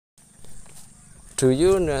Do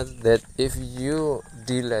you know that if you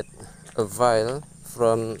delete a file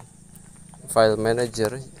from file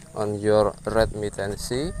manager on your Redmi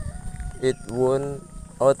 10C, it won't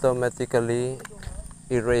automatically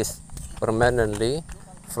erase permanently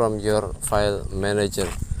from your file manager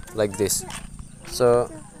like this. So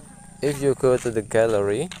if you go to the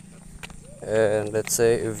gallery, and let's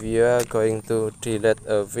say if you are going to delete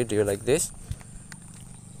a video like this,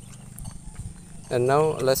 and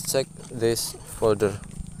now let's check this folder.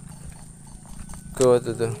 Go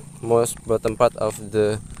to the most bottom part of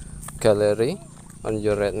the gallery on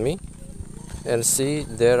your Redmi and see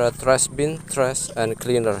there are trash bin, trash and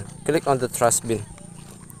cleaner. Click on the trash bin,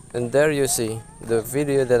 and there you see the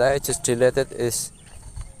video that I just deleted is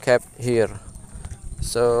kept here.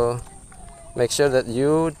 So make sure that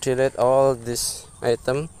you delete all this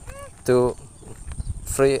item to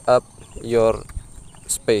free up your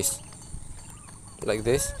space like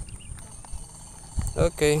this.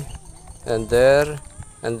 Okay, and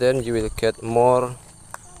then you will get more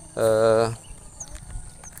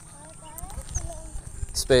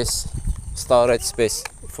storage space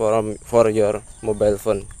for your mobile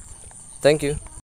phone. Thank you.